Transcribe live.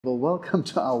Well, welcome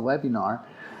to our webinar.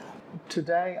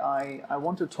 Today I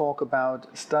want to talk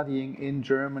about studying in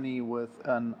Germany with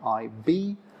an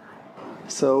IB.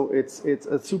 So it's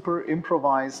a super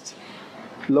improvised,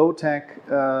 low-tech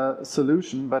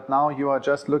solution, but now you are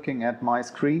just looking at my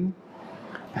screen.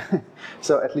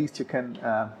 So at least you can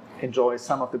enjoy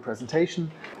some of the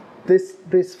presentation.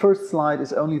 This first slide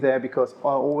is only there because I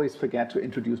always forget to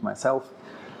introduce myself.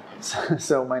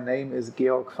 So my name is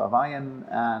Georg Verweyen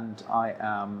and I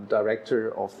am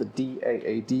director of the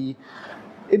DAAD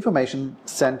Information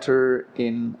Center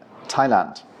in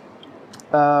Thailand.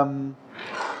 I've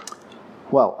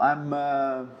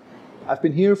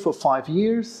been here for 5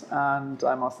 years and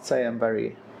I must say I'm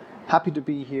very happy to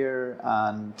be here.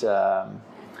 And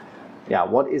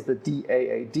what is the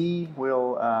DAAD?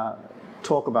 We'll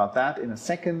talk about that in a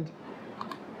second.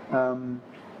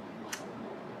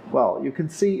 Well, you can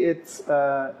see it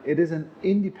is an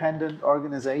independent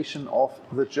organization of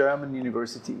the German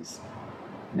universities.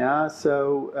 Yeah,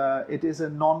 so it is a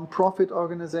non-profit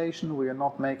organization. We are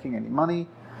not making any money.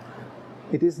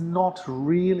 It is not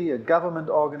really a government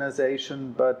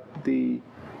organization, but the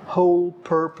whole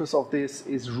purpose of this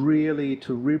is really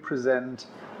to represent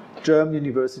German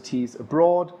universities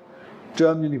abroad.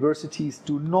 German universities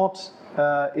do not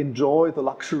enjoy the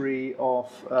luxury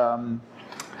of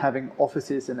having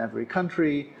offices in every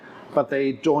country, but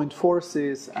they joined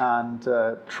forces and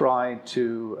try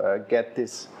to get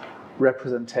this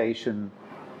representation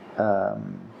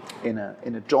in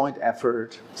a joint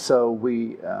effort. So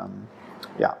we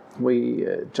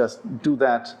just do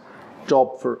that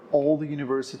job for all the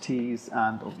universities,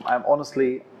 and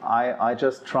I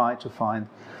just try to find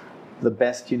the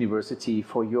best university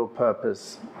for your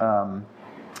purpose.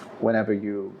 Whenever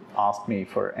you ask me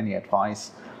for any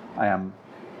advice,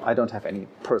 I don't have any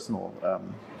personal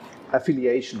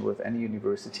affiliation with any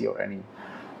university or any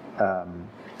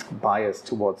bias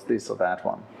towards this or that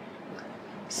one.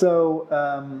 So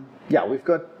we've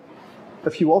got a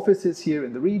few offices here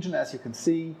in the region, as you can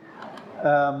see.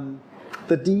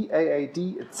 The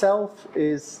DAAD itself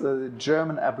is the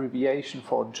German abbreviation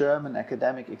for German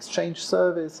Academic Exchange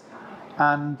Service,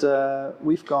 and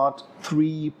we've got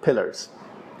 3 pillars.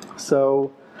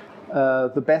 So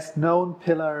the best known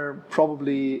pillar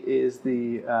probably is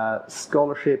the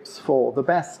scholarships for the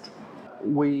best.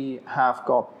 We have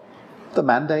got the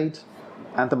mandate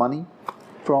and the money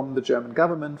from the German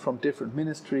government, from different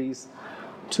ministries,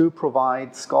 to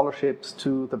provide scholarships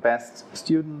to the best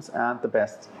students and the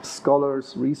best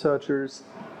scholars, researchers.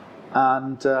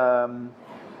 And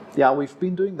we've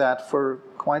been doing that for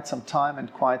quite some time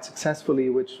and quite successfully,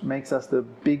 which makes us the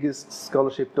biggest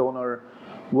scholarship donor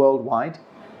worldwide.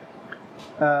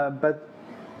 But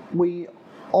we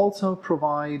also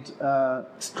provide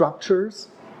structures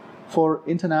for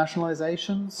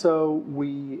internationalization. So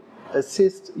we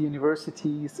assist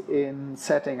universities in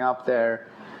setting up their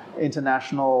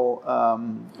international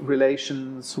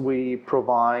relations. We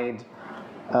provide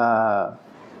a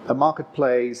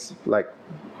marketplace like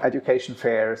education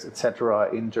fairs, etc.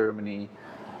 in Germany.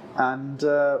 And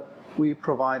we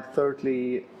provide,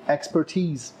 thirdly,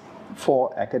 expertise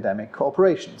for academic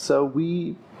cooperation. So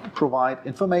we provide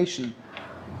information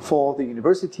for the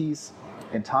universities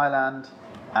in Thailand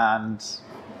and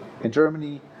in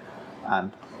Germany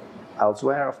and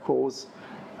elsewhere, of course.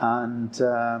 And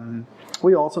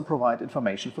we also provide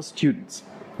information for students.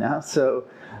 Yeah? So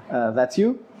that's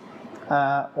you,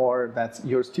 or that's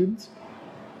your students.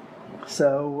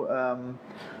 So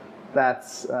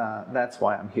that's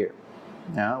why I'm here.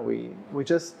 Yeah? We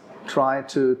just try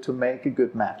to make a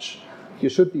good match. You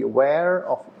should be aware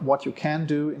of what you can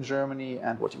do in Germany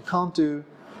and what you can't do.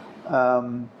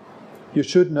 You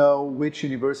should know which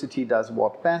university does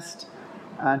what best,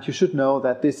 and you should know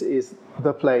that this is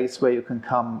the place where you can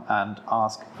come and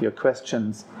ask your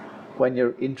questions when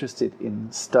you're interested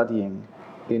in studying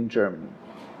in Germany.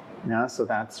 Yeah, so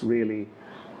that's really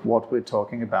what we're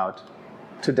talking about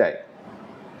today.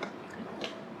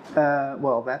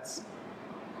 That's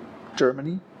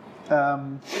Germany.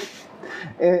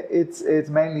 It's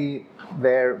mainly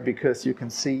there because you can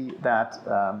see that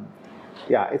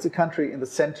it's a country in the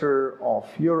center of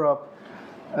Europe.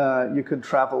 You can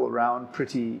travel around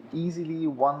pretty easily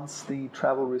once the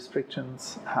travel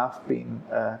restrictions have been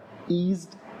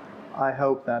eased. I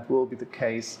hope that will be the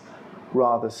case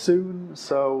rather soon.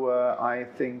 So I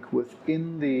think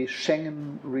within the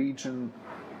Schengen region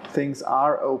things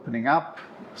are opening up.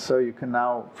 So you can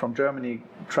now, from Germany,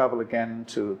 travel again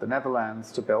to the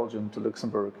Netherlands, to Belgium, to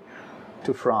Luxembourg,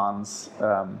 to France.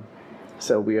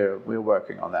 So we're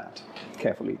working on that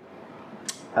carefully.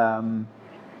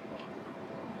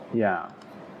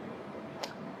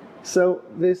 So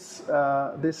this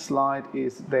slide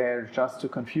is there just to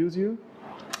confuse you.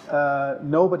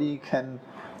 Nobody can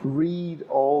read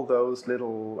all those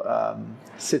little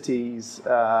cities,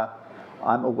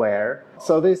 I'm aware.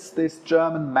 So this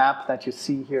German map that you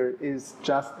see here is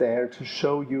just there to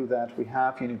show you that we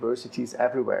have universities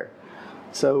everywhere.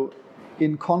 So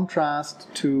in contrast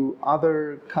to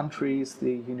other countries,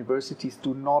 the universities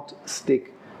do not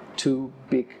stick to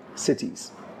big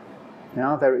cities.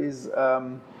 Now, there is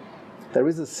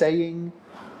a saying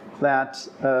that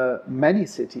many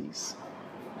cities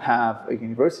have a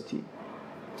university,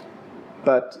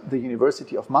 but the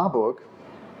University of Marburg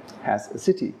has a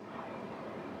city.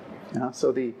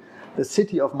 So the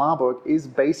city of Marburg is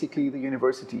basically the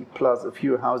university plus a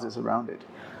few houses around it.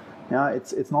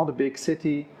 It's not a big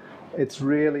city. It's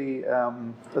really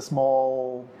a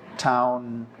small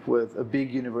town with a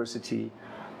big university,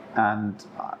 and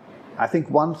I think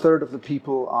 1/3 of the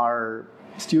people are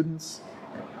students,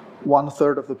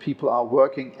 1/3 of the people are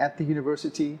working at the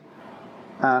university,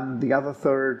 and the other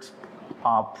third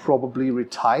are probably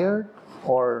retired,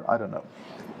 or I don't know.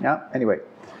 Anyway,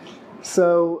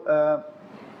 so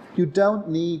you don't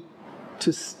need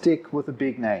to stick with the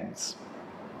big names.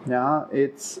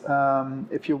 It's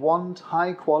if you want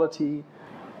high quality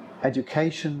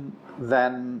education,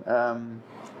 then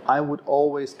I would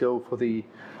always go for the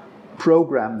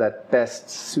program that best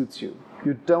suits you.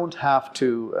 You don't have to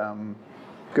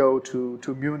go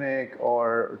to Munich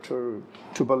or to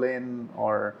Berlin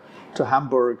or to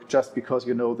Hamburg just because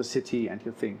you know the city and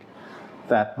you think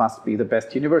that must be the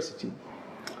best university.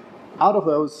 Out of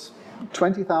those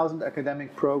 20,000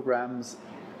 academic programs,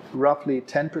 roughly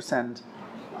 10%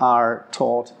 are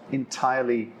taught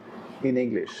entirely in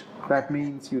English. That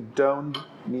means you don't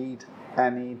need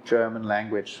any German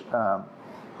language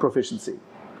proficiency.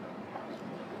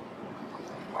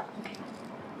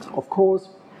 Of course,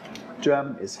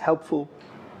 German is helpful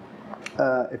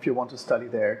if you want to study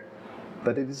there,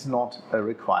 but it is not a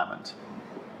requirement.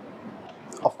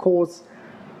 Of course,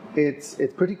 it's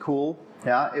pretty cool,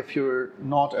 if you're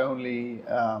not only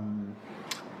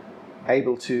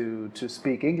able to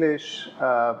speak English,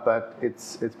 but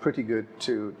it's pretty good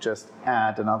to just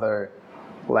add another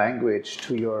language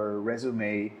to your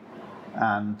resume.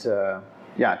 And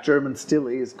German still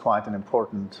is quite an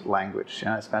important language,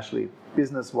 especially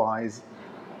business-wise.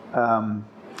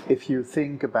 If you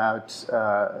think about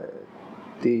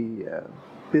the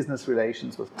business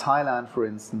relations with Thailand, for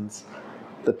instance,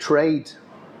 the trade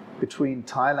between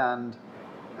Thailand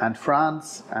and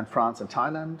France and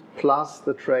Thailand, plus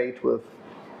the trade with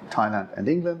Thailand and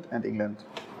England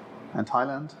and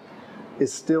Thailand,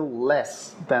 is still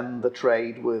less than the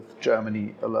trade with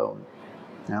Germany alone.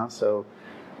 So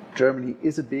Germany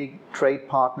is a big trade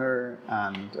partner,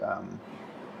 and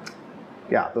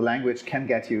the language can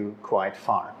get you quite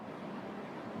far.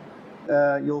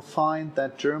 You'll find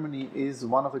that Germany is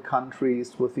one of the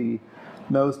countries with the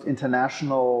most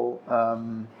international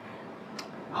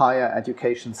higher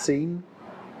education scene.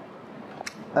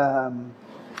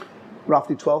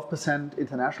 Roughly 12%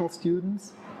 international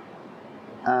students,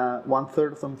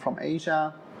 1/3 of them from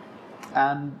Asia.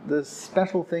 And the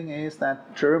special thing is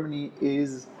that Germany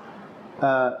is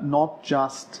not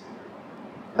just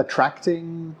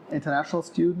attracting international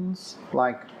students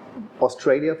like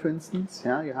Australia, for instance.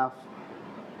 You have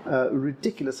a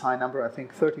ridiculous high number, I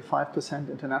think 35%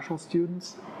 international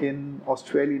students in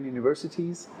Australian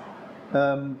universities.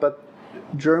 But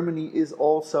Germany is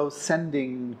also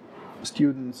sending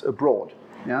students abroad.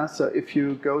 So if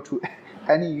you go to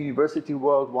any university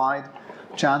worldwide,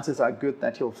 chances are good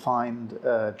that you'll find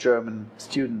German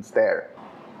students there.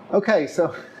 Okay,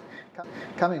 so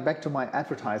coming back to my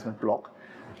advertisement block,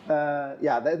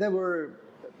 there were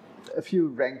a few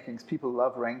rankings. People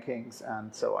love rankings,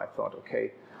 and so I thought,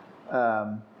 okay.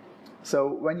 So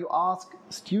when you ask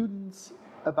students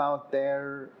about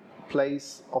their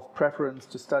place of preference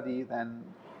to study, then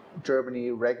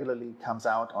Germany regularly comes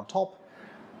out on top.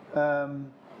 A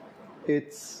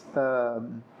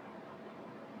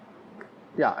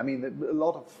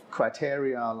lot of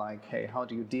criteria like, hey, how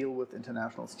do you deal with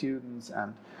international students,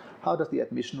 and how does the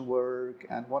admission work,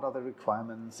 and what are the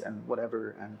requirements, and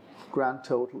whatever, and grand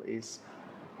total is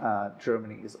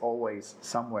Germany is always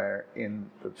somewhere in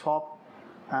the top,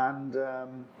 and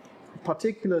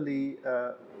particularly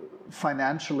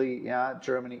financially,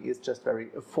 Germany is just very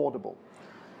affordable.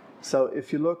 So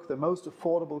if you look, the most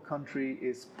affordable country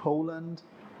is Poland,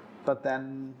 but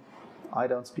then I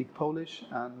don't speak Polish,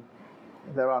 and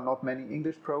there are not many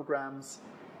English programs.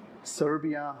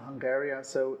 Serbia, Hungary.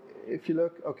 So if you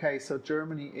look, okay, so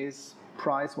Germany is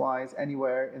price-wise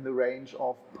anywhere in the range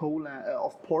of Poland,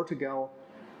 of Portugal,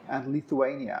 and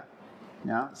Lithuania.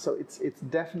 Yeah, so it's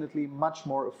definitely much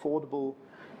more affordable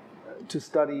to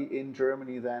study in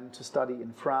Germany than to study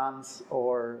in France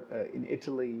or in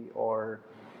Italy or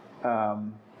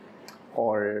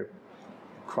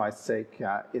Christ's sake,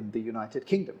 in the United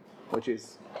Kingdom, which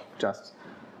is just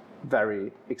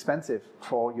very expensive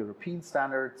for European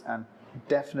standards, and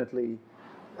definitely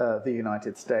the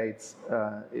United States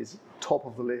is top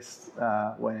of the list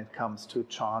when it comes to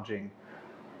charging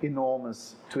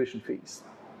enormous tuition fees.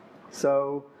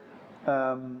 So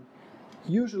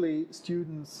usually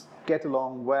students get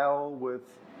along well with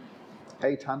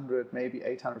 800, maybe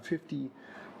 850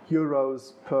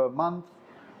 euros per month,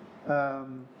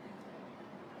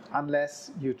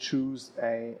 unless you choose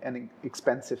an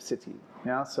expensive city.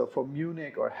 Yeah? So for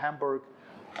Munich or Hamburg,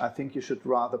 I think you should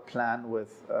rather plan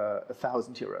with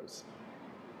 1,000 euros.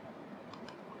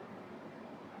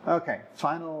 Okay,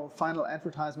 final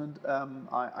advertisement.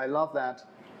 I love that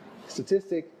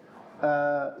statistic.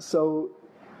 So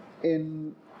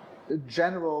in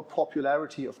general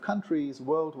popularity of countries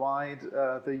worldwide,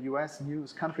 the US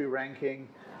News country ranking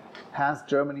has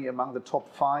Germany among the top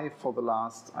 5 for the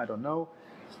last, I don't know,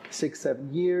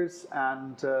 6-7 years,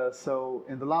 and so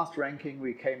in the last ranking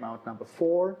we came out number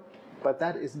 4, but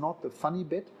that is not the funny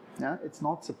bit. Yeah? It's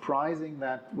not surprising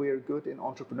that we're good in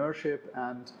entrepreneurship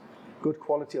and good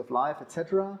quality of life,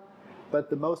 etc. But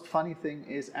the most funny thing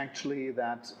is actually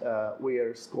that we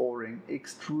are scoring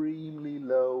extremely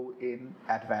low in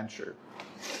adventure.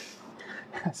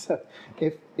 So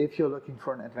if you're looking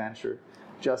for an adventure,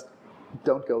 just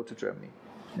don't go to Germany.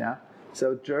 Yeah.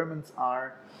 So Germans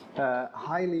are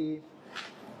highly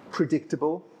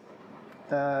predictable.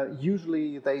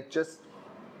 Usually they just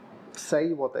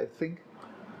say what they think,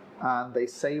 and they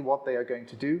say what they are going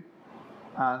to do,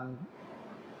 and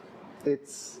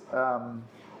it's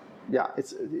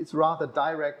rather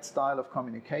direct style of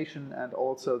communication, and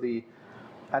also the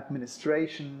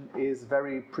administration is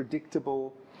very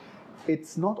predictable.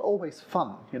 It's not always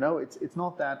fun, you know. It's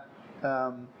not that,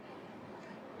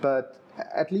 but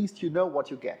at least you know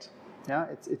what you get. Yeah,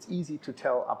 it's easy to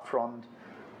tell upfront.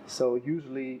 So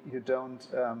usually you don't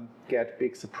get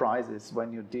big surprises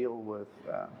when you deal with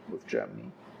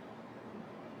Germany.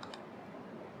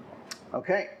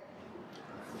 Okay.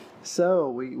 So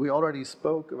we already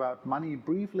spoke about money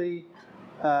briefly.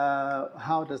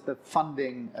 How does the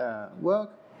funding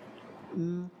work?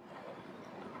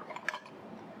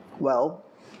 Well,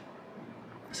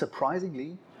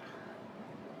 surprisingly,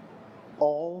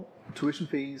 all tuition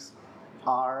fees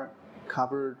are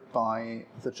covered by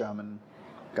the German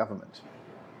government.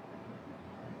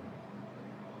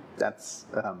 That's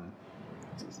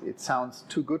it sounds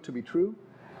too good to be true,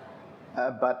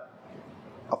 but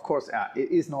of course,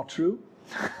 it is not true.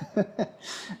 But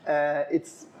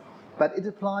it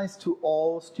applies to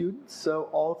all students, so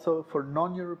also for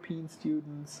non-European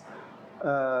students,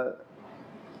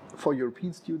 for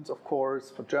European students, of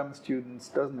course, for German students,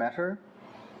 doesn't matter.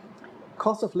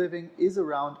 Cost of living is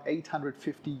around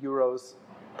 850 euros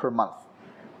per month,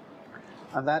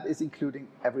 and that is including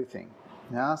everything.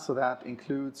 Yeah, so that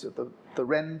includes the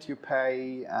rent you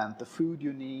pay and the food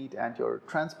you need and your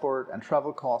transport and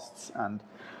travel costs and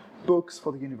books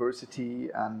for the university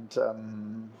and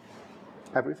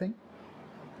everything.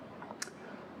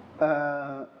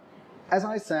 As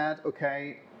I said,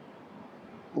 okay,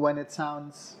 when it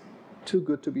sounds too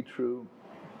good to be true,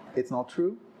 it's not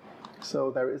true.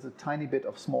 So there is a tiny bit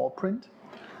of small print.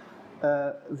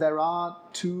 There are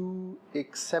 2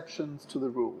 exceptions to the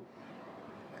rule.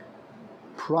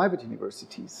 Private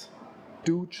universities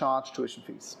do charge tuition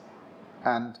fees,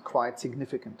 and quite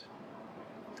significant.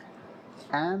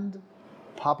 And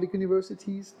public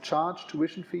universities charge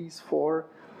tuition fees for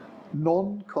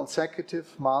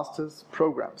non-consecutive master's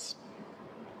programs.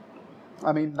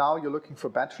 I mean, now you're looking for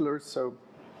bachelors, so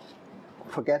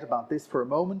forget about this for a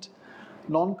moment.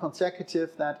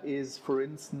 Non-consecutive, that is, for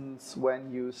instance,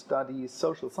 when you study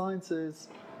social sciences,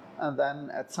 and then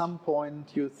at some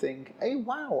point you think, hey,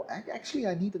 wow, actually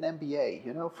I need an MBA.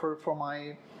 You know, for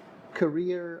my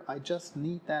career, I just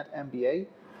need that MBA.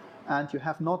 And you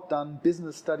have not done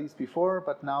business studies before,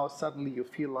 but now suddenly you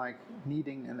feel like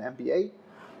needing an MBA.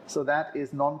 So that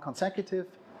is non-consecutive,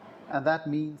 and that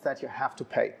means that you have to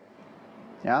pay.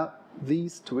 Yeah,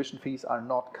 these tuition fees are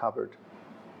not covered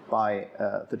by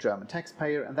the German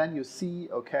taxpayer. And then you see,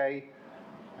 okay,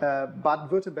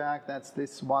 Baden-Württemberg, that's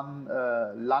this one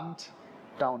Land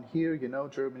down here, you know,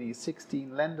 Germany is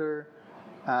 16 Länder,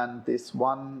 and this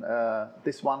one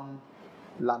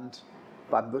Land,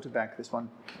 Baden-Württemberg, this one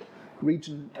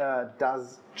region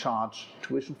does charge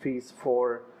tuition fees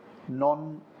for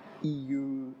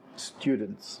non-EU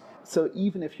students. So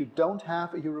even if you don't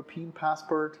have a European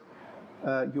passport,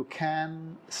 you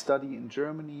can study in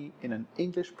Germany in an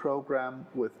English program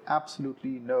with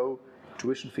absolutely no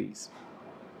tuition fees.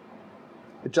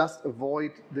 Just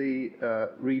avoid the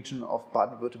region of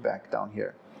Baden-Württemberg down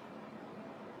here.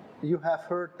 You have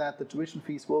heard that the tuition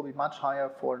fees will be much higher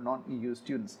for non-EU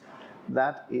students.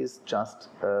 That is just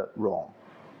wrong.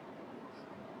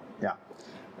 Yeah,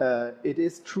 it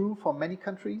is true for many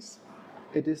countries.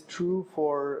 It is true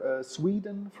for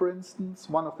Sweden, for instance,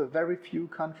 one of the very few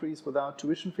countries without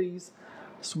tuition fees.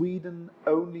 Sweden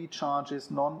only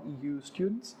charges non-EU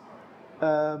students,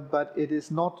 but it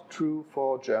is not true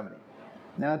for Germany.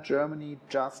 Now, Germany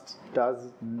just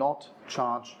does not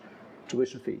charge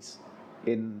tuition fees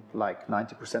in like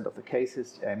 90% of the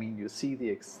cases. I mean, you see the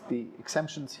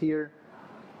exemptions here,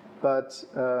 but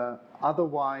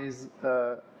otherwise,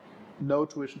 no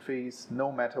tuition fees,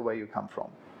 no matter where you come from.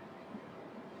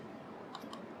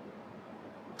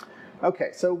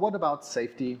 Okay, so what about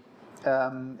safety?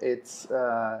 It's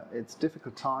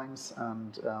difficult times,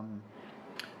 and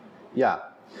yeah.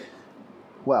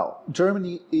 Well,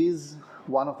 Germany is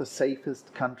one of the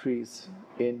safest countries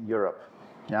in Europe.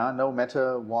 Yeah, no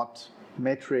matter what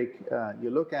metric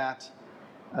you look at,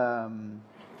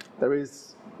 there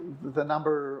is the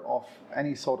number of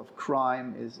any sort of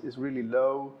crime is really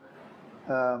low.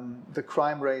 The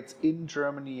crime rates in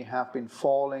Germany have been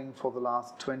falling for the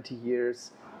last 20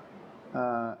 years.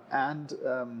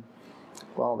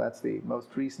 Well, that's the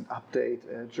most recent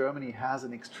update. Germany has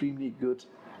an extremely good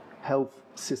health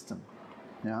system.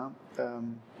 Yeah,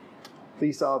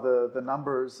 these are the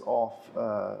numbers of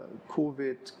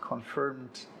COVID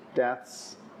confirmed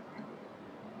deaths,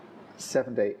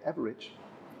 7-day average.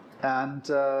 And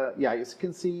yeah, as you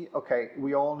can see, okay,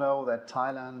 we all know that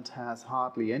Thailand has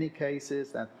hardly any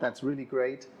cases. That's really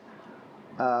great.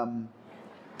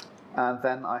 And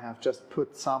then I have just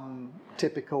put some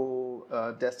typical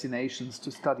destinations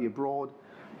to study abroad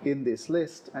in this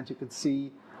list. And you can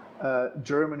see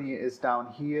Germany is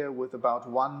down here with about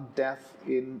 1 death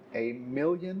in a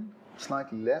million,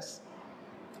 slightly less.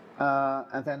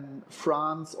 And then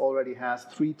France already has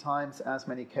 3 times as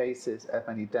many cases, as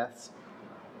many deaths.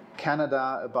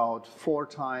 Canada about 4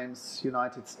 times,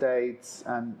 United States,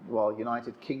 and well,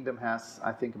 United Kingdom has,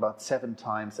 I think, about 7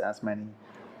 times as many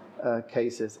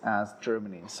cases as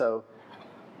Germany. So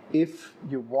if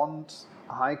you want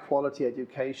high quality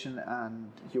education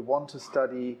and you want to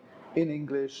study in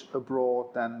English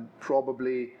abroad, then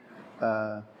probably,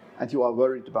 and you are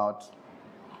worried about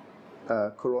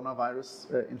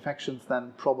coronavirus infections,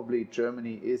 then probably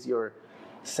Germany is your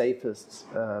safest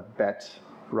bet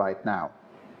right now.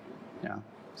 Yeah.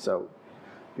 So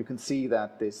you can see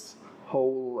that this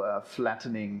whole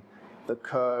flattening the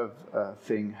curve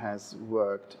thing has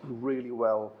worked really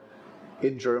well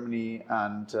in Germany,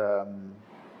 and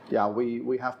yeah,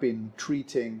 we have been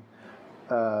treating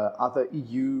other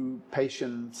EU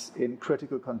patients in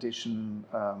critical condition.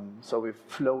 So we've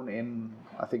flown in,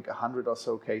 I think, 100 or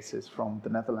so cases from the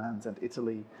Netherlands and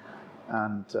Italy,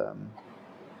 and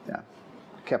yeah,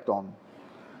 kept on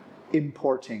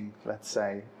importing, let's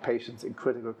say, patients in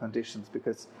critical conditions,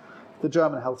 because the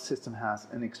German health system has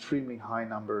an extremely high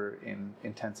number in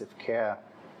intensive care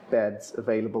beds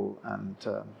available, and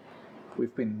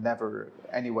we've been never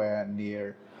anywhere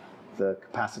near the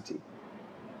capacity.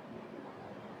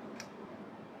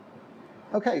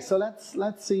 Okay, so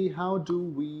let's see how do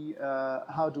we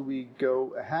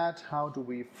go ahead? How do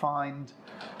we find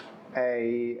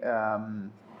a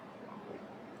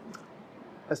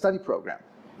study program?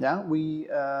 Yeah, we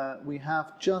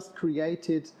have just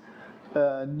created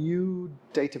a new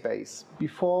database.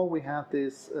 Before we had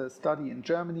this study in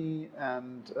Germany,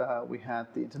 and we had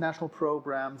the international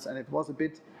programs, and it was a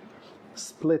bit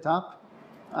split up.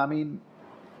 I mean,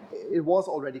 it was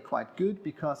already quite good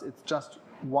because it's just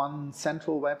one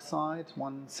central website,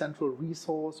 one central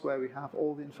resource where we have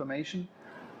all the information,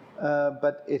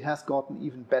 but it has gotten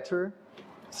even better.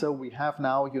 So we have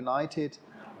now united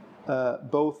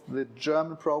both the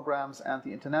German programs and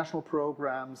the international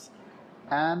programs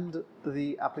and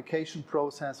the application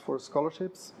process for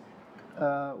scholarships,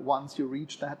 once you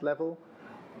reach that level,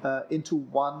 into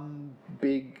one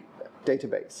big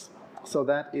database. So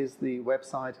that is the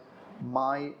website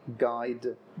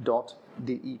myguide.de.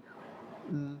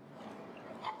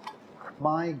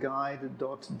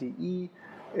 myguide.de.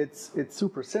 It's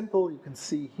super simple. You can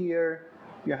see here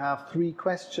you have 3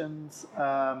 questions.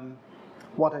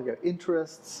 What are your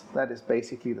interests? That is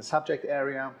basically the subject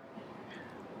area.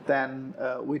 Then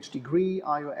which degree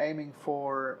are you aiming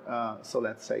for? So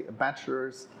let's say a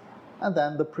bachelor's. And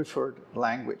then the preferred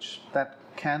language. That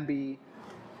can be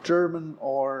German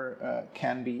or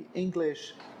can be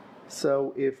English.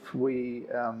 So if we,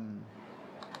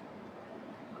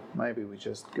 maybe we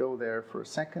just go there for a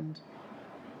second.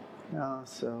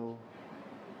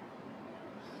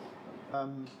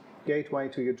 Gateway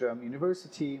to your German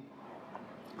university.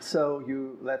 So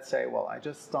you, let's say, well, I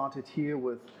just started here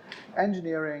with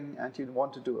engineering and you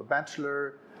want to do a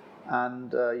bachelor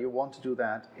and you want to do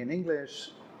that in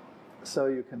English. So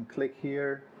you can click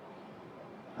here.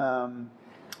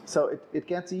 So it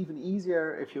gets even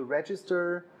easier if you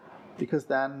register, because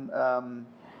then,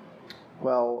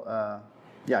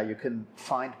 you can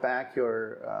find back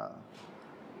your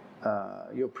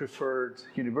preferred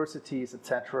universities,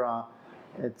 etc.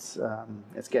 It's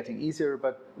getting easier,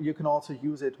 but you can also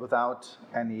use it without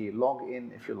any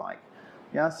login if you like.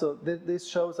 Yeah, so this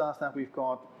shows us that we've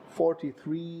got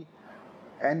 43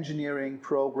 engineering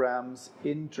programs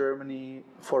in Germany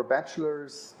for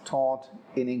bachelors taught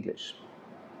in English.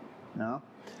 Yeah?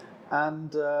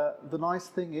 And the nice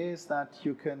thing is that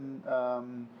you can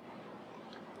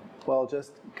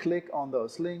just click on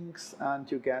those links and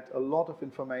you get a lot of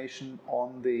information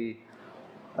on the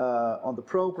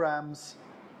programs.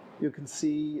 You can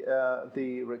see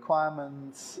the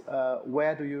requirements,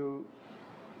 where do you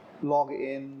log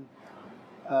in,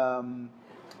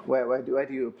 where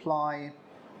do you apply,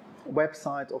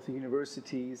 website of the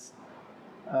universities.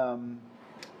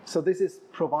 So this is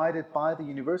provided by the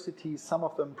universities. Some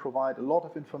of them provide a lot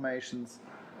of information,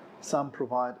 some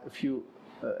provide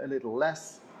a little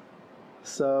less.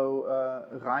 So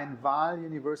Rhein-Waal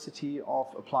University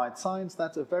of Applied Science,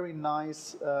 that's a very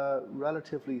nice,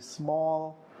 relatively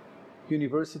small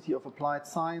University of Applied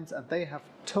Science, and they have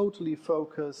totally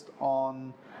focused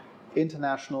on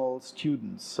international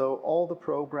students. So all the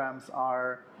programs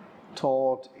are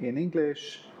taught in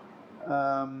English.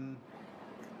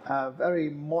 A very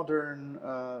modern,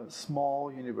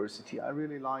 small university. I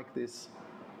really like this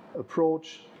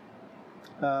approach.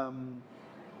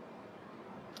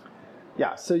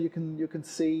 So you can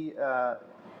see,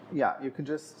 you can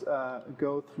just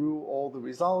go through all the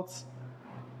results.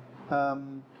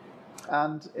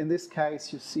 And in this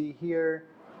case, you see here,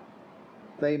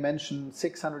 they mention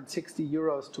 660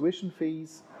 euros tuition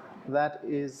fees. That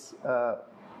is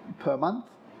per month.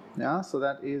 Yeah, so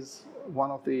that is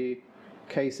one of the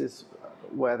cases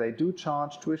where they do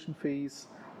charge tuition fees.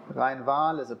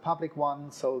 Rhein-Waal is a public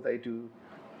one, so they do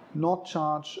not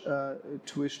charge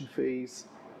tuition fees.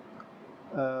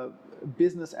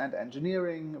 Business and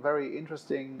engineering, very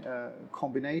interesting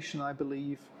combination, I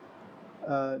believe.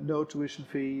 No tuition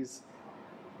fees.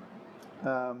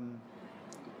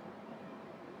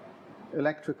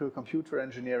 Electrical computer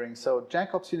engineering. So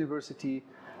Jacobs University,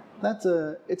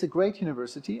 it's a great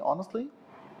university, honestly.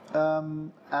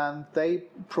 And they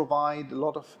provide a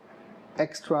lot of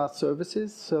extra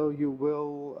services. So you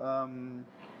will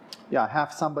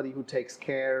have somebody who takes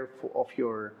care of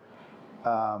your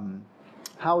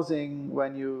housing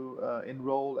when you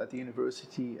enroll at the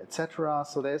university, etc.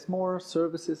 So there's more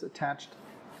services attached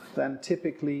than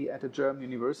typically at a German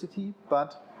university,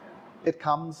 but it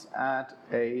comes at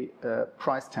a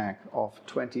price tag of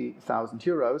 20,000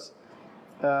 euros.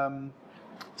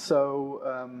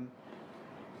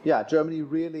 Germany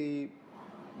really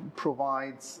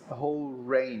provides a whole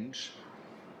range.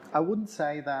 I wouldn't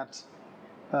say that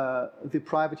the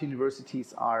private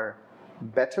universities are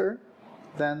better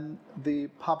than the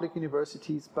public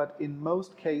universities, but in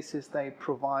most cases they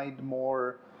provide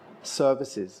more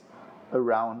services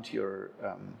around your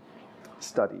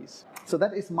studies. So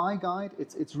that is my guide.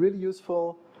 It's really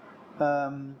useful.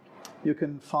 You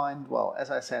can find, well, as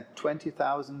I said,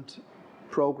 20,000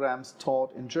 programs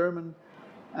taught in German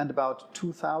and about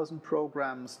 2,000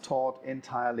 programs taught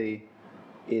entirely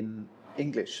in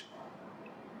English.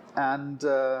 And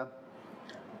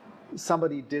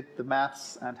somebody did the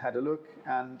maths and had a look,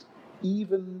 and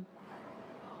even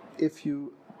if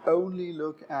you only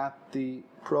look at the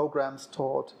programs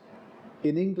taught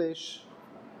in English,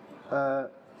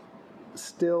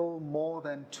 still more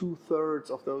than 2/3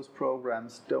 of those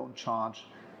programs don't charge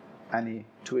any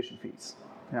tuition fees.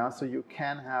 Yeah, so you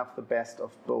can have the best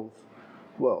of both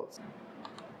worlds.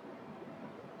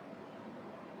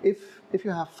 If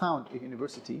you have found a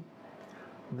university,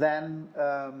 then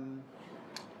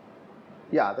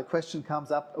the question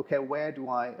comes up, okay, where do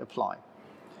I apply?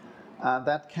 And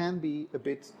that can be a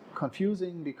bit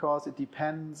confusing because it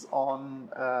depends on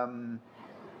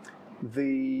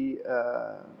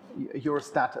your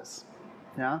status.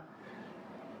 Yeah.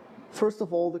 First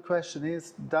of all, the question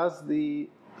is: does the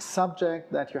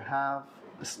subject that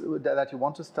you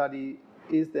want to study,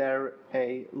 is there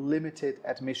a limited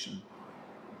admission?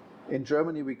 In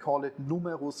Germany, we call it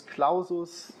numerus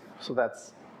clausus, so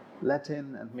that's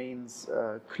Latin and means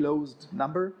closed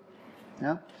number.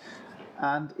 Yeah?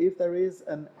 And if there is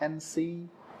an NC,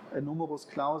 a numerus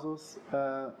clausus,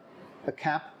 a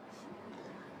cap,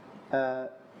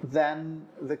 then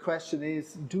the question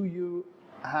is, do you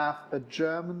have a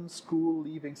German school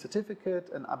leaving certificate,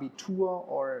 an Abitur,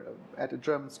 or at a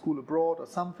German school abroad or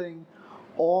something,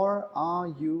 or are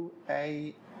you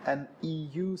an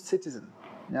EU citizen?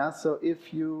 Yeah, so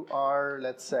if you are,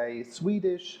 let's say,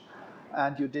 Swedish,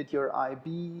 and you did your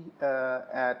IB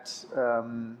at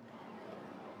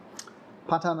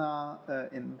Patana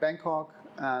in Bangkok,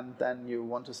 and then you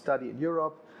want to study in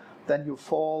Europe, then you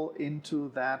fall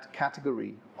into that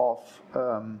category of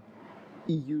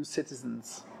EU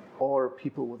citizens or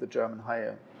people with a German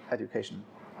higher education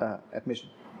admission.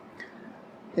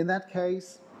 In that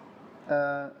case,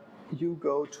 you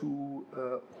go to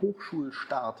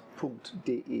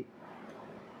hochschulstart.de.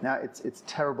 Now it's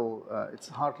terrible, it's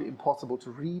hardly impossible to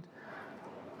read,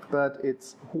 but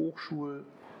it's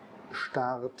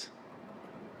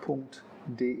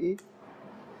hochschulstart.de.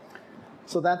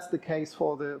 So that's the case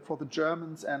for the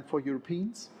Germans and for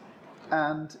Europeans.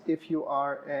 And if you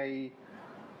are a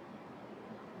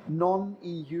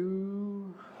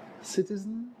non-EU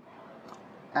citizen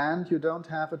and you don't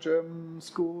have a German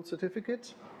school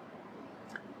certificate,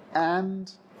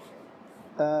 and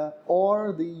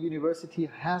or the university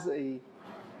has a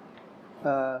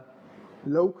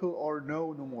local or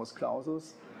no numerus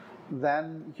clausus,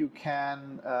 then you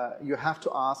have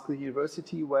to ask the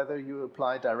university whether you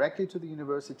apply directly to the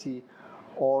university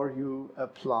or you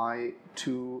apply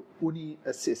to Uni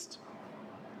Assist.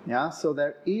 Yeah, so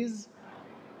there is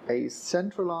a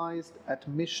centralized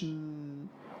admission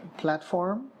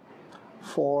platform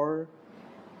for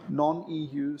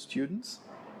non-EU students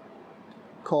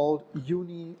called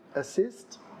Uni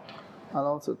Assist. I'll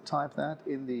also type that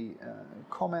in the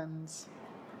comments.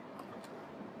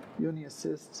 Uni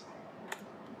Assist.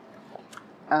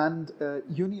 And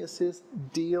Uni Assist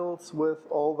deals with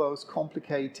all those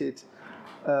complicated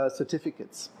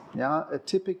certificates. Yeah, a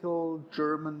typical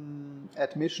German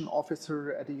admission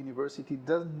officer at a university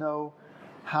doesn't know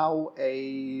how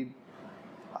a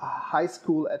high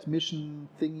school admission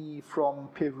thingy from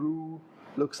Peru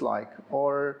looks like,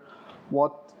 or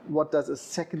what does a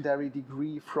secondary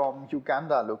degree from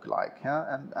Uganda look like. Yeah?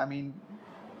 And I mean,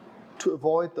 to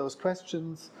avoid those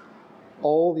questions,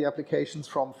 all the applications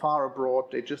from far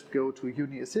abroad, they just go to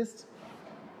Uni Assist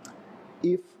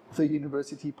if the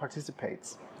university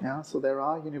participates. Yeah? So there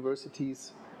are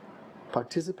universities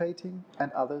participating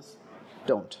and others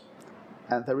don't.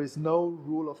 And there is no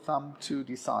rule of thumb to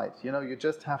decide. You know, you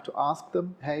just have to ask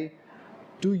them, hey,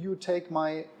 do you take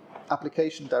my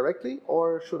application directly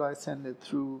or should I send it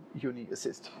through Uni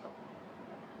Assist?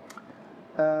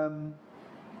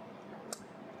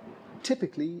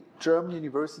 Typically, German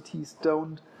universities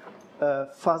don't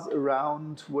fuzz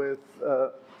around with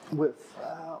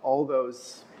all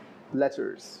those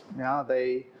letters. Yeah,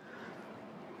 they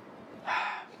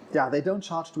don't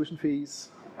charge tuition fees,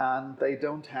 and they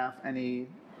don't have any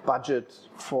budget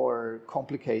for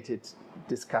complicated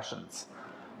discussions.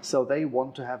 So they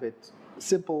want to have it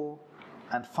simple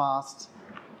and fast,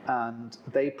 and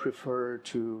they prefer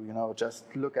to, you know, just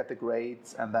look at the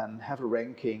grades and then have a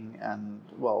ranking, and,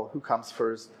 well, who comes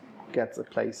first gets a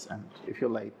place, and if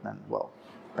you're late, then, well,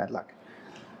 bad luck.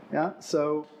 Yeah,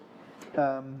 so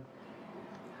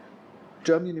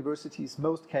German universities,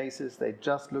 most cases, they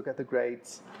just look at the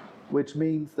grades, which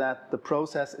means that the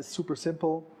process is super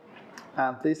simple,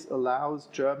 and this allows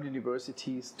German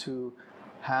universities to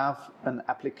have an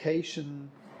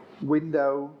application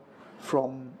window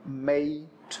from May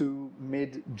to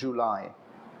mid-July.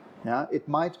 Yeah, it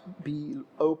might be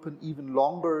open even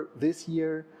longer this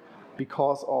year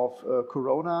because of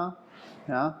Corona,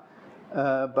 yeah,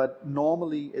 but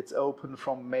normally it's open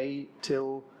from May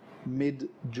till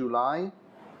mid-July.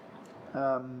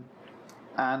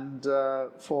 And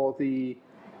for the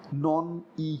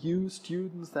non-EU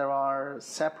students, there are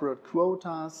separate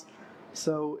quotas,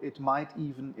 so it might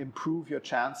even improve your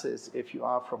chances if you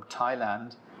are from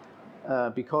Thailand,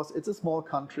 because it's a small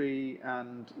country,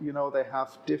 and, you know, they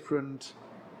have different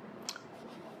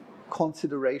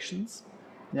considerations.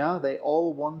 Yeah, they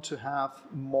all want to have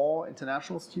more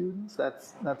international students.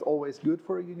 That's always good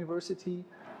for a university,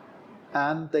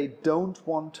 and they don't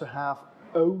want to have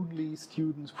only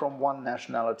students from one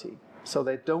nationality. So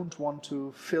they don't want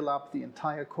to fill up the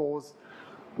entire course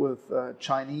with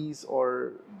Chinese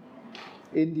or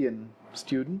Indian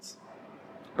students.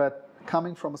 But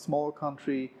coming from a small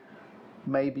country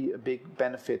may be a big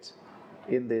benefit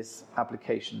in this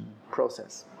application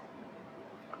process.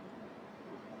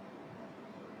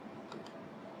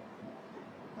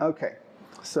 Okay,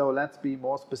 so let's be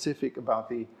more specific about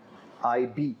the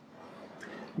IB.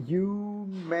 You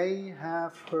may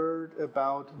have heard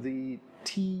about the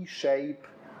T shape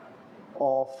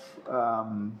of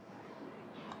the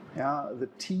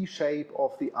T shape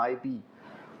of the IB.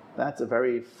 That's a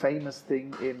very famous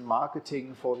thing in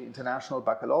marketing for the International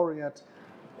Baccalaureate.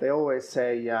 They always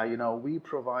say, yeah, you know, we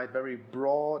provide very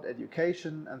broad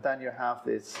education, and then you have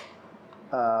this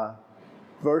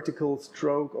vertical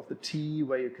stroke of the T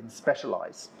where you can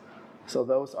specialize. So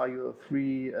those are your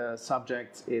three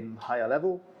subjects in higher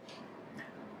level.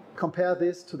 Compare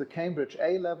this to the Cambridge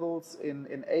A levels.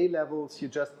 In A levels, you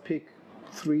just pick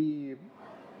three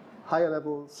higher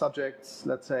level subjects,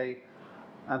 let's say,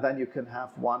 and then you can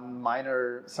have one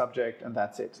minor subject, and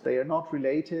that's it. They are not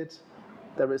related.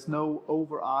 There is no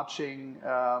overarching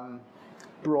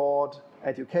broad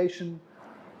education,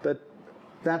 but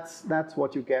that's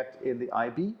what you get in the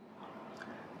IB.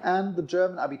 And the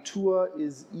German Abitur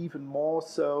is even more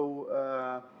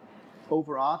so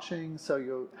overarching, so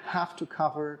you have to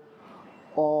cover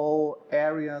all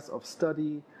areas of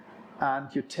study,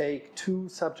 and you take two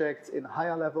subjects in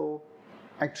higher level.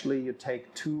 Actually, you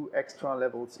take two extra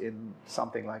levels in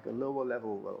something like a lower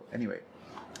level. Well, anyway,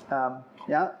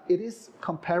 it is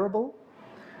comparable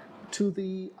to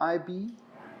the IB,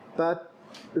 but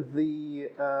the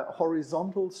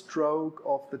horizontal stroke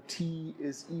of the T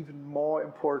is even more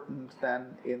important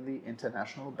than in the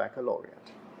International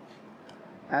Baccalaureate.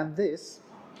 And this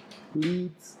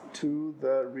leads to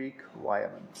the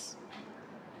requirements.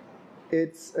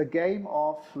 It's a game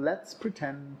of let's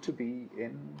pretend to be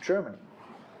in Germany.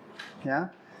 Yeah.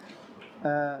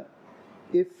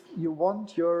 If you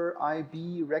want your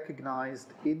IB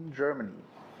recognized in Germany,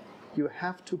 you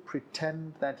have to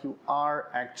pretend that you are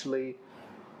actually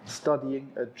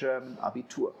studying a German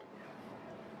Abitur.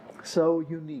 So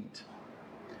you need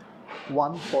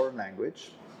one foreign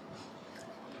language,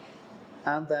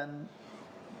 and then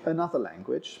another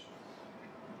language.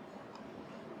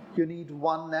 You need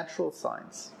one natural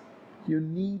science. You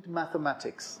need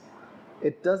mathematics.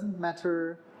 It doesn't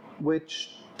matter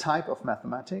which type of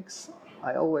mathematics.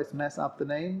 I always mess up the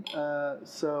name,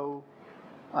 so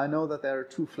I know that there are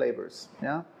two flavors.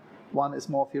 Yeah, one is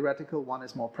more theoretical, one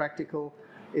is more practical.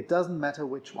 It doesn't matter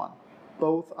which one.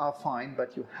 Both are fine,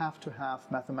 but you have to have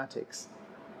mathematics.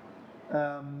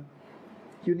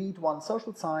 You need one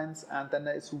social science, and then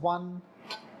there is one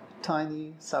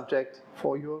tiny subject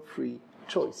for your free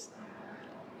choice.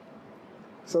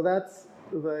 So that's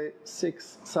the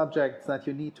 6 subjects that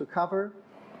you need to cover.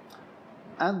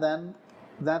 And then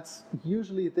that's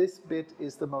usually this bit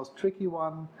is the most tricky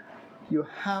one. You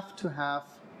have to have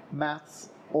maths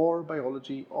or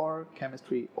biology or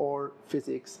chemistry or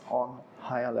physics on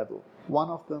higher level. One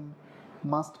of them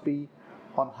must be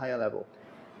on higher level.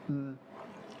 And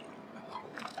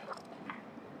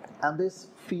this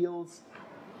feels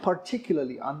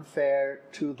particularly unfair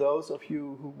to those of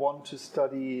you who want to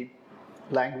study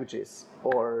languages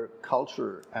or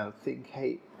culture and think,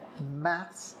 hey,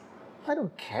 maths, I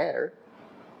don't care.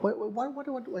 What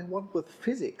do I want with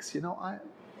physics? You know,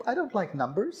 I don't like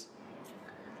numbers.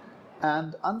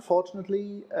 And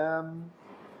unfortunately,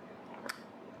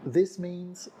 this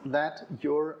means that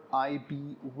your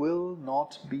IB will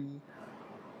not be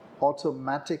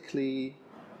automatically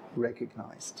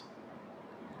recognized.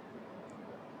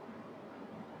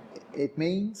 It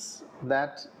means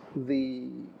that the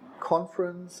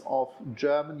Conference of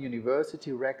German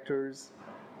University Rectors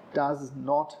does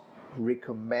not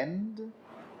recommend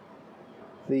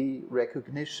the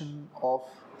recognition of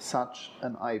such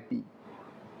an IB.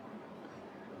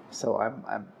 So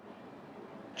I'm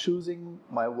choosing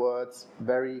my words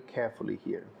very carefully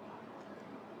here.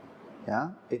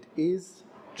 Yeah, it is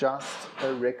just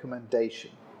a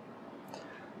recommendation.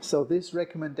 So this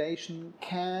recommendation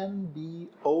can be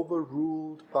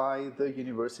overruled by the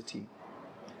university.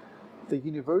 The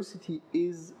university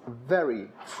is very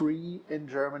free in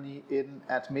Germany in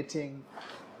admitting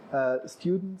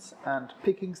students and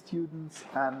picking students,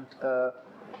 and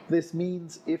this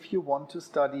means if you want to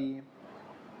study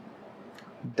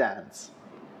dance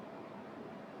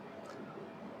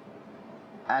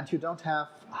and you don't have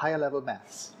higher level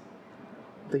maths,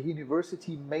 the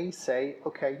university may say,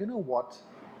 okay, you know what,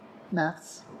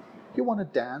 maths, you want to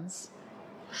dance?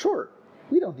 Sure,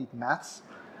 we don't need maths.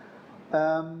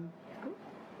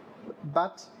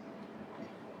 But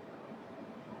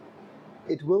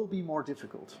it will be more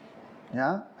difficult.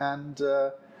 Yeah, and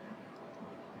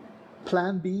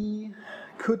Plan B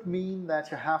could mean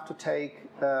that you have to take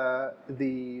the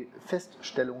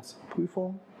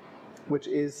Feststellungsprüfung, which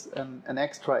is an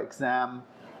extra exam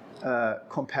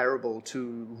comparable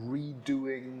to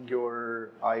redoing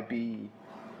your IB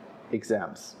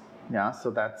exams. Yeah, so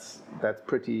that's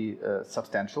pretty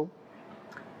substantial,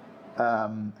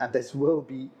 and this will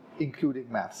be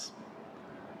including maths.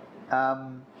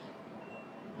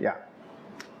 Yeah,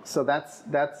 so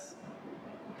that's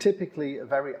typically a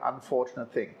very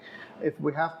unfortunate thing. If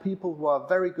we have people who are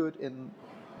very good in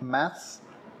maths,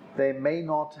 they may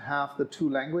not have the two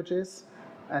languages,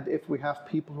 and if we have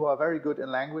people who are very good in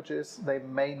languages, they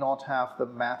may not have the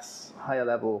maths higher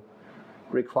level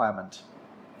requirement.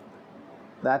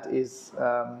 That is,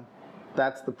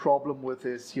 that's the problem with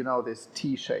this, this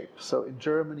T-shape. So in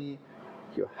Germany,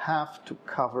 you have to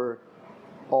cover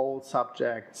all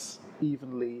subjects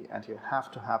evenly, and you have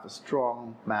to have a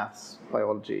strong maths,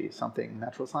 biology, something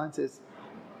natural sciences,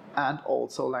 and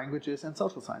also languages and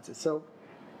social sciences. So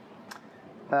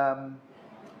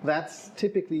that's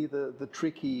typically the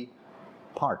tricky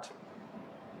part.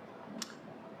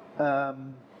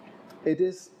 It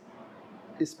is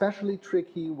especially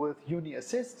tricky with uni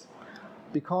assist,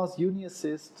 because uni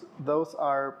assist, those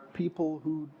are people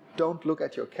who don't look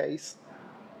at your case,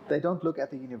 they don't look at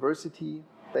the university,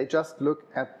 they just look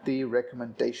at the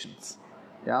recommendations.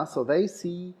 Yeah, so they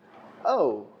see,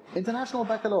 oh, international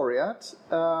baccalaureate,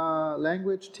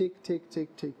 language, tick, tick,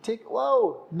 tick, tick, tick.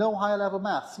 Whoa, no higher level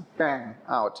maths, bang,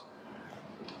 out.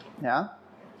 Yeah,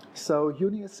 so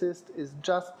uni assist is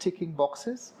just ticking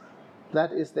boxes.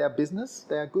 That is their business.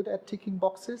 They are good at ticking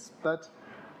boxes, but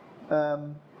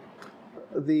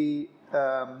the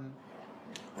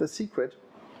secret,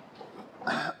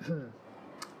 the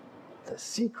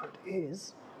secret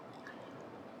is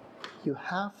you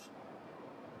have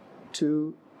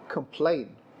to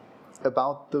complain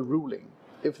about the ruling.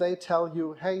 If they tell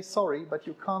you, hey, sorry, but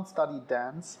you can't study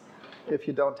dance if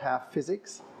you don't have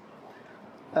physics,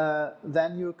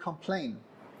 then you complain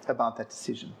about that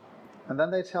decision. And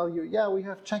then they tell you, yeah, we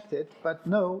have checked it, but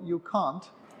no, you can't.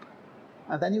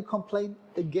 And then you complain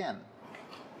again.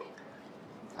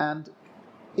 And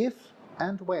if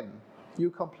and when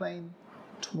you complain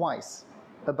twice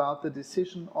about the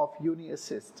decision of uni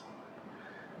assist,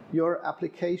 your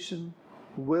application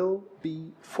will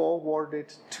be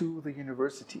forwarded to the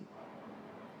university.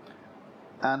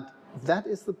 And that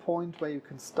is the point where you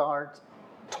can start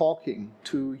talking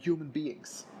to human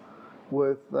beings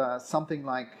with something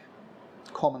like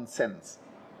common sense.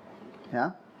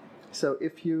 Yeah? So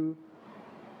if you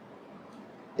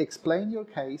explain your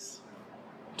case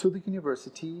to the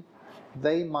university,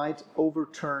 they might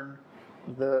overturn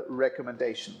the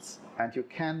recommendations, and you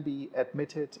can be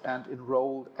admitted and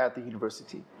enrolled at the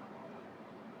university.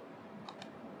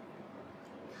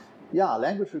 Yeah,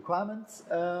 language requirements.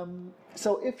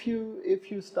 So if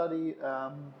you study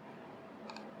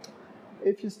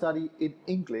in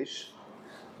English,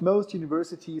 most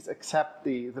universities accept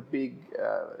the big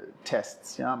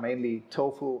tests, yeah, mainly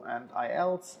TOEFL and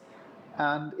IELTS.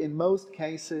 And in most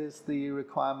cases, the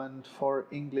requirement for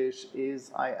English is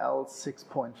IELTS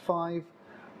 6.5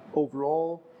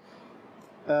 overall.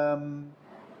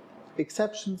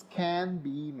 Exceptions can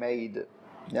be made.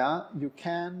 Yeah, you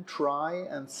can try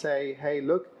and say, hey,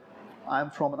 look, I'm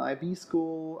from an IB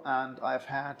school and I've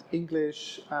had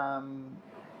English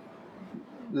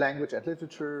language and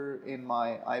literature in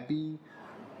my IB.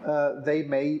 They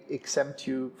may exempt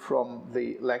you from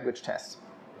the language test.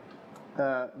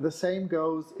 The same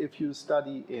goes if you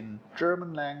study in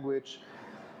German language.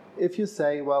 If you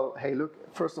say, well, hey,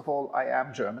 look, first of all, I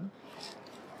am German,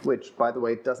 which, by the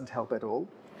way, doesn't help at all.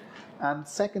 And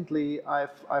secondly,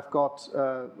 I've got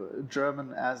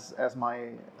German as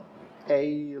my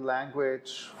A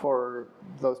language for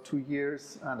those 2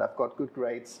 years, and I've got good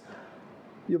grades.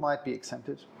 You might be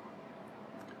exempted.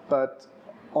 But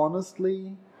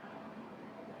honestly,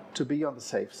 to be on the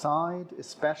safe side,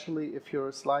 especially if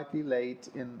you're slightly late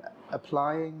in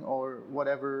applying or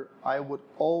whatever, I would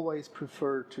always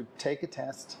prefer to take a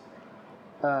test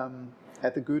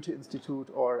at the Goethe Institute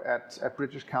or at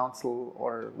British Council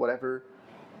or whatever,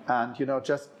 and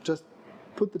just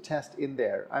put the test in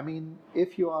there. I mean,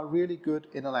 if you are really good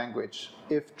in a language,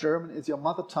 if German is your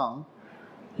mother tongue,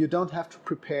 you don't have to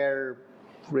prepare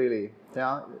really.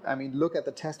 Yeah, I mean, look at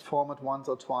the test format once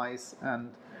or twice,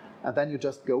 and then you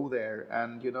just go there,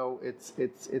 and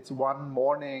it's one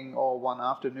morning or one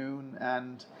afternoon,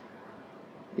 and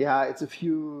yeah, it's a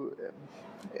few.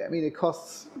 I mean, it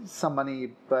costs some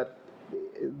money, but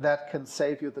that can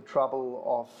save you the trouble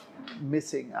of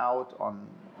missing out on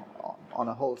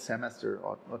a whole semester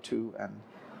or two. And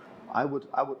I would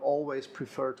always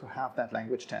prefer to have that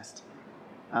language test.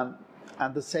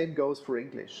 And the same goes for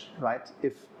English, right?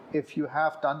 If you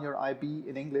have done your IB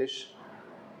in English,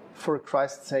 for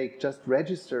Christ's sake, just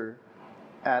register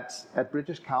at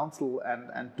British Council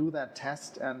and do that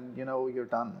test, and you're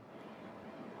done.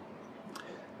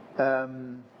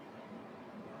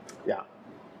 Yeah,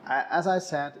 as I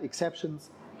said, exceptions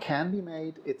can be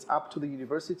made. It's up to the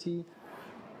university.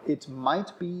 It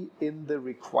might be in the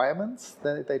requirements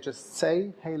that they just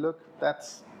say, hey, look,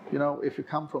 that's, if you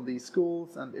come from these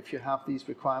schools and if you have these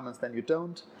requirements, then you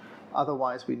don't.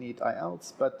 Otherwise, we need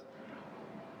IELTS. But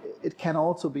it can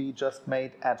also be just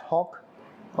made ad hoc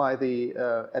by the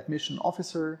admission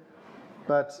officer.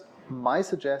 But my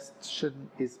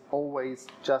suggestion is always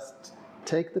just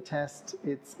take the test.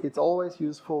 It's always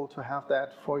useful to have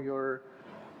that for your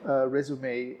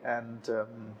resume, and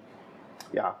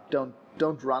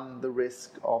don't run the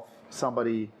risk of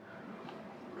somebody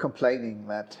complaining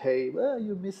that, hey, well,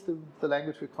 you missed the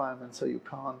language requirement, so you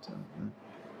can't.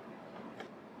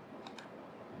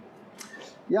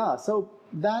 Yeah, so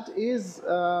that is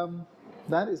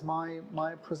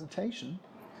my presentation.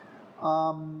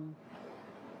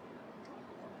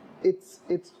 It's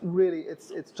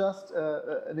just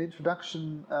an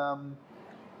introduction.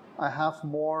 I have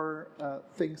more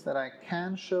things that I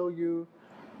can show you.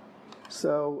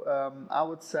 So I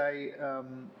would say,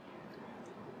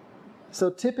 so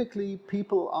typically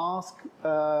people ask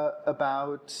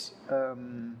about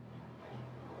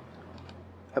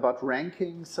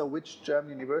ranking. So which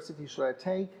German university should I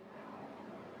take?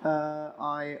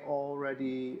 I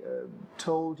already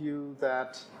told you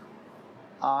that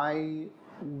I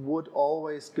would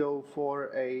always go for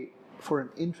an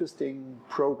interesting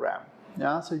program.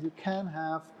 Yeah, so you can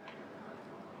have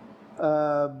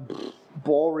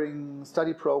boring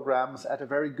study programs at a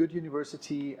very good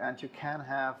university, and you can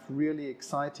have really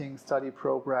exciting study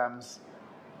programs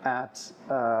at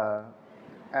a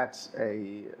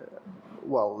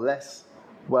less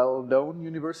well-known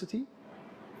university.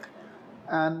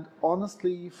 And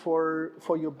honestly, for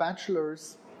your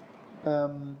bachelor's,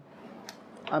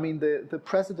 I mean, the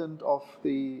president of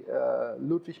the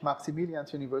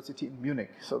Ludwig-Maximilians University in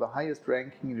Munich, so the highest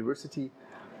ranking university,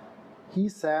 he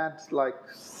said like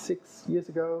 6 years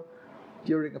ago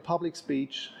during a public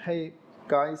speech, hey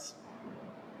guys,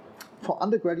 for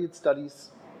undergraduate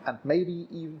studies and maybe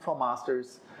even for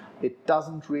masters, it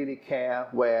doesn't really care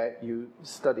where you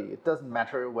study. It doesn't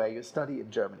matter where you study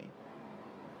in Germany.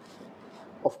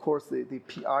 Of course, the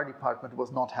PR department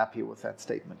was not happy with that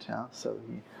statement. Yeah? So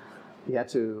he had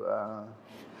to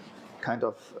kind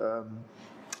of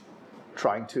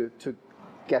trying to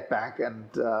get back, and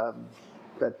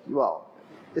but well,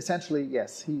 essentially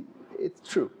yes, it's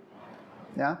true.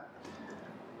 Yeah,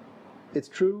 it's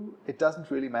true. It doesn't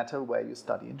really matter where you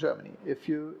study in Germany. If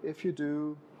you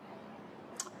do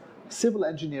civil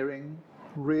engineering,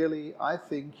 really, I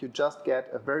think you just get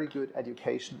a very good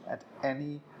education at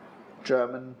any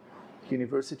German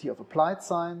University of Applied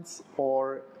Science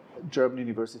or German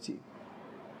university.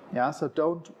 Yeah, so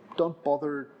don't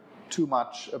bother too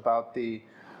much about the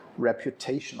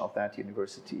reputation of that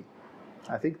university.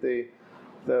 I think the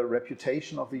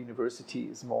reputation of the university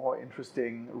is more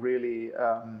interesting, really,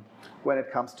 when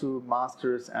it comes to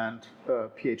masters and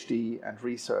PhD and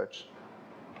research.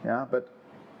 Yeah, but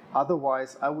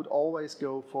otherwise, I would always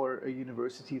go for a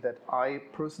university that I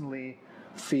personally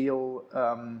feel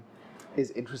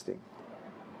is interesting.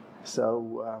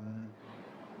 So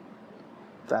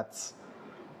that's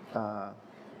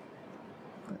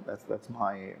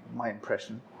my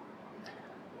impression.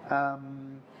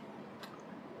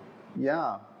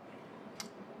 Yeah.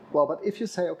 Well, but if you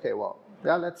say, okay, well,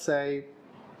 yeah, let's say,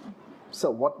 so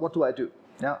what do I do?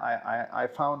 Yeah, I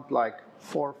found like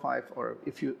 4 or 5, or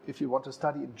if you want to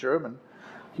study in German,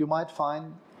 you might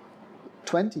find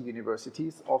 20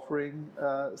 universities offering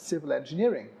civil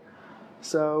engineering.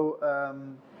 So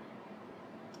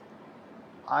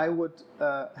I would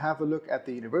have a look at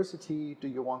the university. Do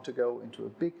you want to go into a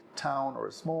big town or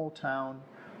a small town?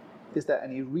 Is there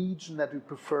any region that you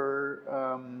prefer?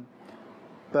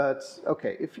 But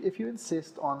okay, if you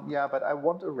insist on, yeah, but I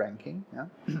want a ranking, yeah,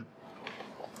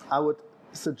 I would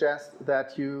suggest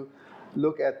that you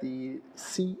look at the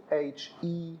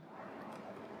CHE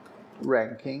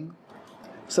ranking.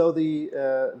 So the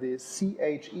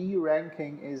CHE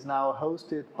ranking is now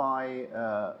hosted by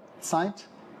Zeit.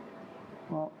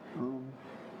 Well,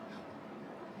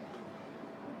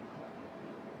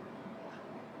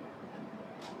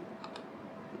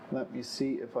 let me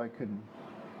see if I can.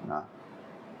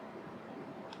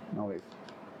 No, we've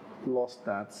lost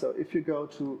that. So if you go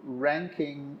to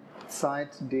ranking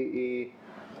Zeit.de,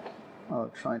 I'll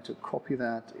try to copy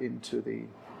that into the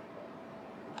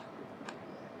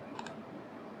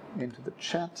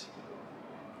chat.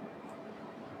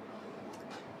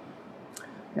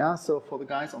 Yeah, so for the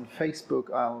guys on Facebook,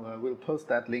 we'll post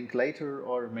that link later,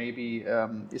 or maybe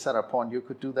Isarapon, you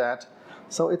could do that.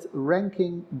 So it's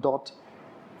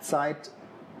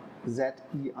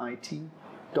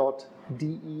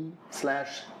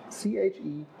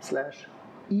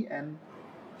ranking.zeit.de/che/en/.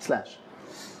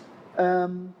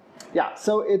 Yeah,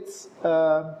 so it's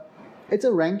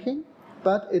a ranking,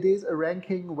 but it is a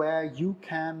ranking where you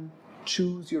can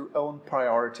choose your own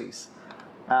priorities,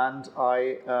 and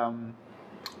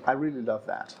I really love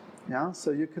that. Yeah,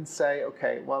 so you can say,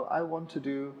 okay, well, I want to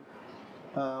do,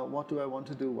 what do I want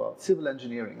to do? Well, civil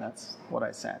engineering, that's what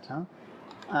I said. Huh?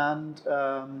 And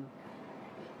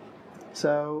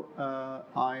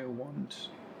I want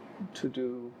to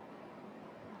do,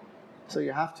 so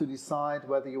you have to decide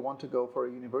whether you want to go for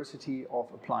a university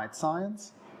of applied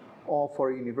science or for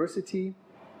a university.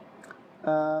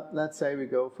 Let's say we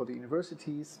go for the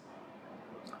universities,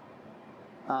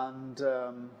 and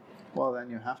well, then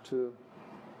you have to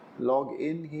log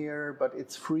in here, but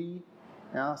it's free.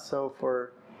 Yeah, so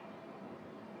for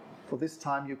this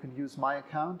time you can use my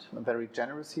account. I'm very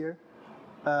generous here.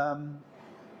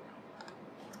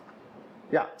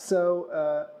 Yeah, so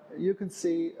you can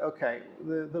see, okay,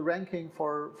 the ranking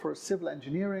for civil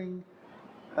engineering,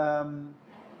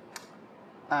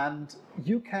 and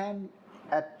you can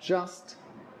adjust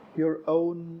your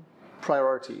own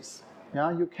priorities. Yeah,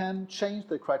 you can change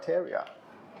the criteria.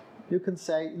 You can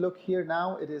say, look, here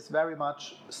now it is very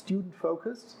much student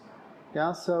focused.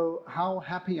 Yeah, so how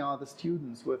happy are the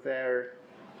students with their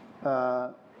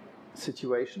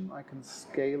situation? I can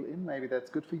scale in, maybe that's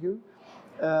good for you.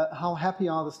 How happy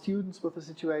are the students with the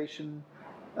situation?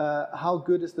 How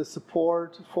good is the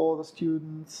support for the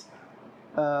students?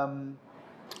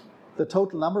 The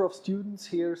total number of students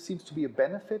here seems to be a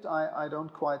benefit. I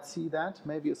don't quite see that.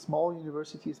 Maybe a small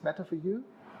university is better for you.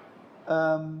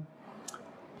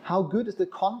 How good is the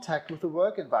contact with the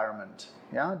work environment?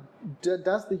 Yeah?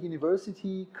 Does the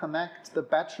university connect the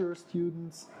bachelor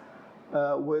students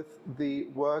with the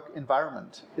work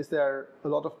environment? Is there a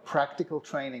lot of practical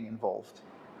training involved?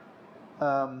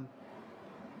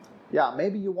 Yeah,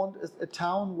 maybe you want a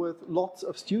town with lots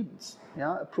of students.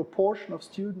 Yeah? A proportion of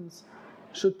students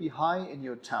should be high in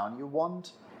your town. You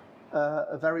want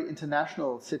a very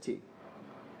international city.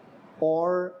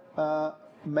 Or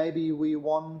maybe we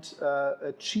want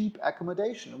a cheap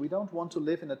accommodation. We don't want to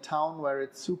live in a town where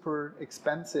it's super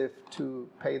expensive to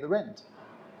pay the rent.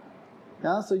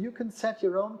 Yeah, so you can set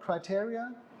your own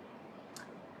criteria,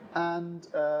 and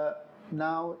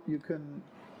now you can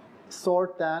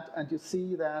sort that, and you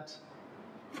see that,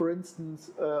 for instance,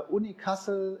 Uni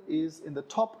Kassel is in the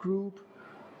top group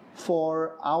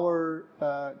for our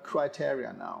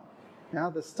criteria now.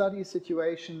 Yeah, the study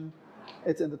situation,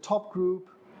 it's in the top group.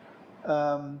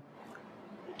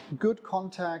 Good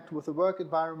contact with the work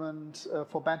environment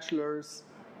for bachelors,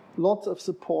 lots of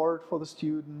support for the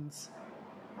students,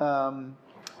 a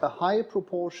high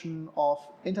proportion of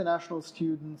international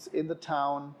students in the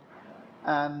town,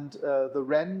 and the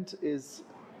rent is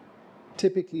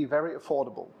typically very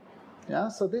affordable. Yeah,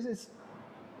 so this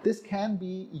can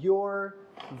be your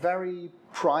very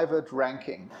private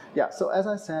ranking. Yeah, so as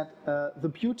I said, the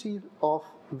beauty of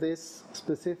this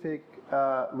specific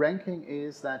ranking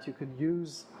is that you can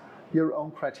use your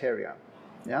own criteria.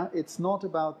 Yeah, it's not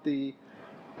about the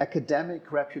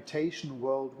academic reputation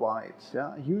worldwide.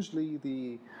 Yeah, usually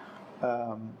the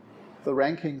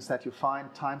rankings that you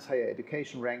find, Times Higher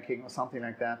Education ranking or something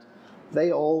like that,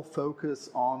 they all focus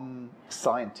on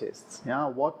scientists. Yeah,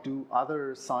 what do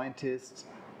other scientists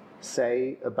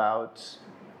say about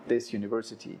this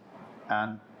university?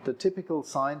 And the typical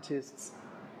scientist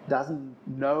doesn't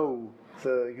know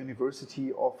the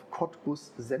University of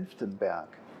Cottbus-Senftenberg.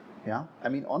 Yeah, I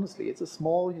mean, honestly, it's a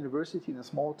small university in a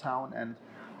small town, and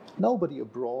nobody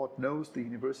abroad knows the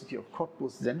University of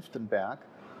Cottbus-Senftenberg.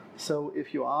 So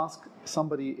if you ask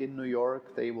somebody in New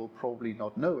York, they will probably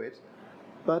not know it.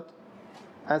 But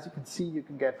as you can see, you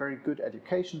can get very good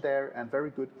education there and very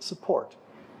good support.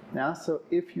 Yeah, so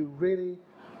if you really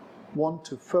want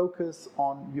to focus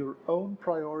on your own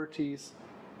priorities,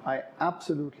 I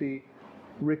absolutely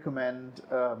recommend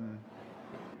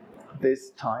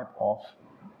this type of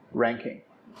ranking.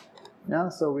 Yeah,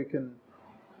 so we can,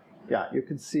 yeah, you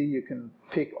can see, you can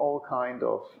pick all kind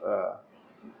of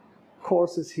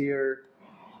courses here,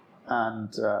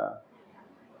 and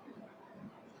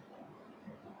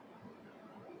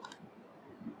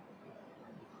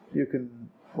you can,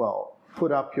 well,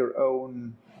 put up your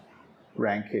own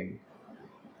ranking.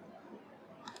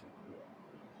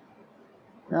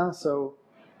 Yeah, so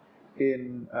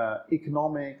in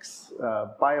economics,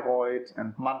 Bayreuth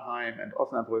and Mannheim and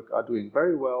Osnabrück are doing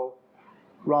very well.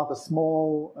 rather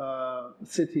small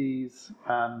cities,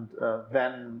 and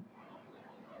then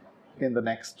in the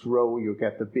next row you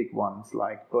get the big ones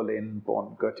like Berlin,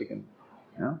 Bonn, Göttingen.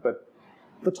 Yeah? But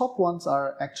the top ones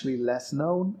are actually less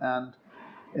known, and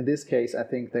in this case I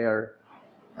think they are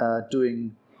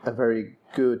doing a very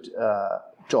good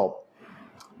job.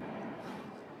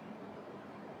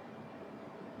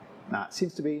 Now it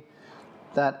seems to be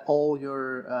that all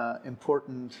your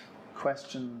important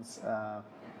questions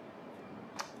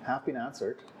have been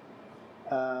answered.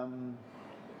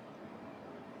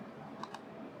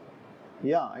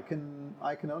 Yeah, I can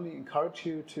only encourage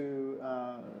you to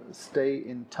stay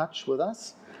in touch with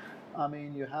us. I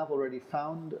mean, you have already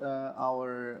found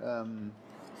our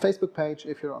Facebook page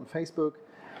if you're on Facebook.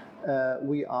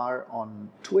 We are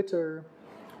on Twitter,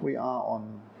 we are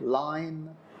on Line,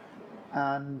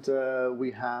 and we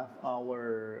have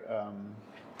our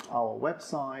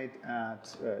website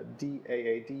at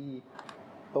DAADOR.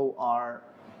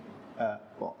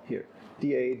 Well, here,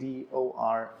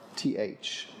 DAADORTH.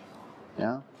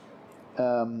 Yeah,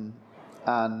 and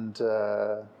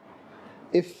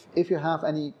if you have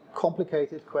any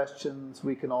complicated questions,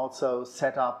 we can also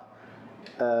set up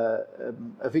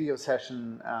a video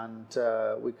session, and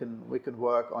we can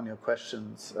work on your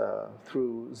questions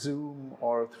through Zoom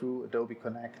or through Adobe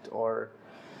Connect or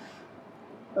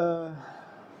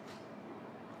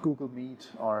Google Meet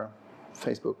or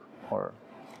Facebook or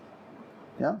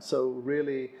yeah. So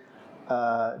really.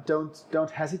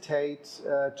 Don't hesitate.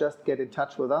 Just get in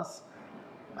touch with us,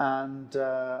 and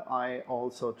I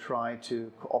also try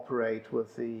to cooperate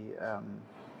with the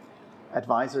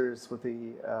advisors, with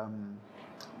the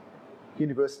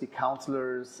university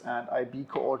counselors and IB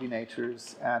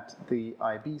coordinators at the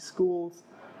IB schools.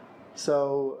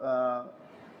 So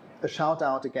a shout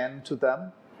out again to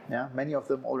them. Yeah, many of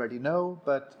them already know,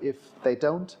 but if they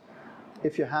don't.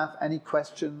 If you have any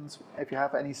questions, if you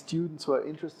have any students who are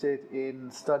interested in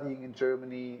studying in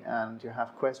Germany and you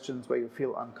have questions where you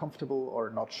feel uncomfortable or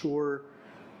not sure,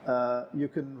 you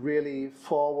can really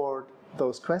forward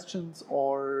those questions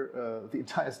or the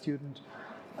entire student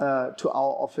to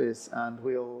our office, and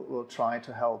we'll try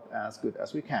to help as good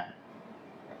as we can.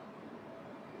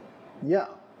 Yeah,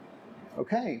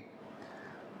 okay.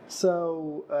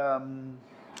 So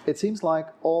it seems like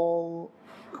all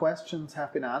questions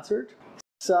have been answered.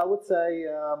 So I would say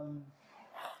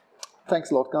thanks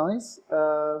a lot, guys.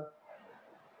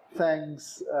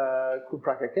 Thanks, Kun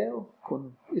Prakakeo,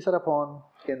 Kun Isarapon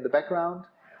in the background,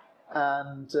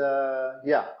 and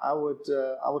yeah, I would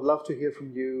love to hear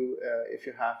from you if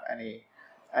you have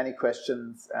any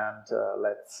questions, and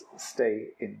let's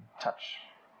stay in touch.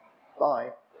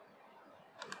 Bye.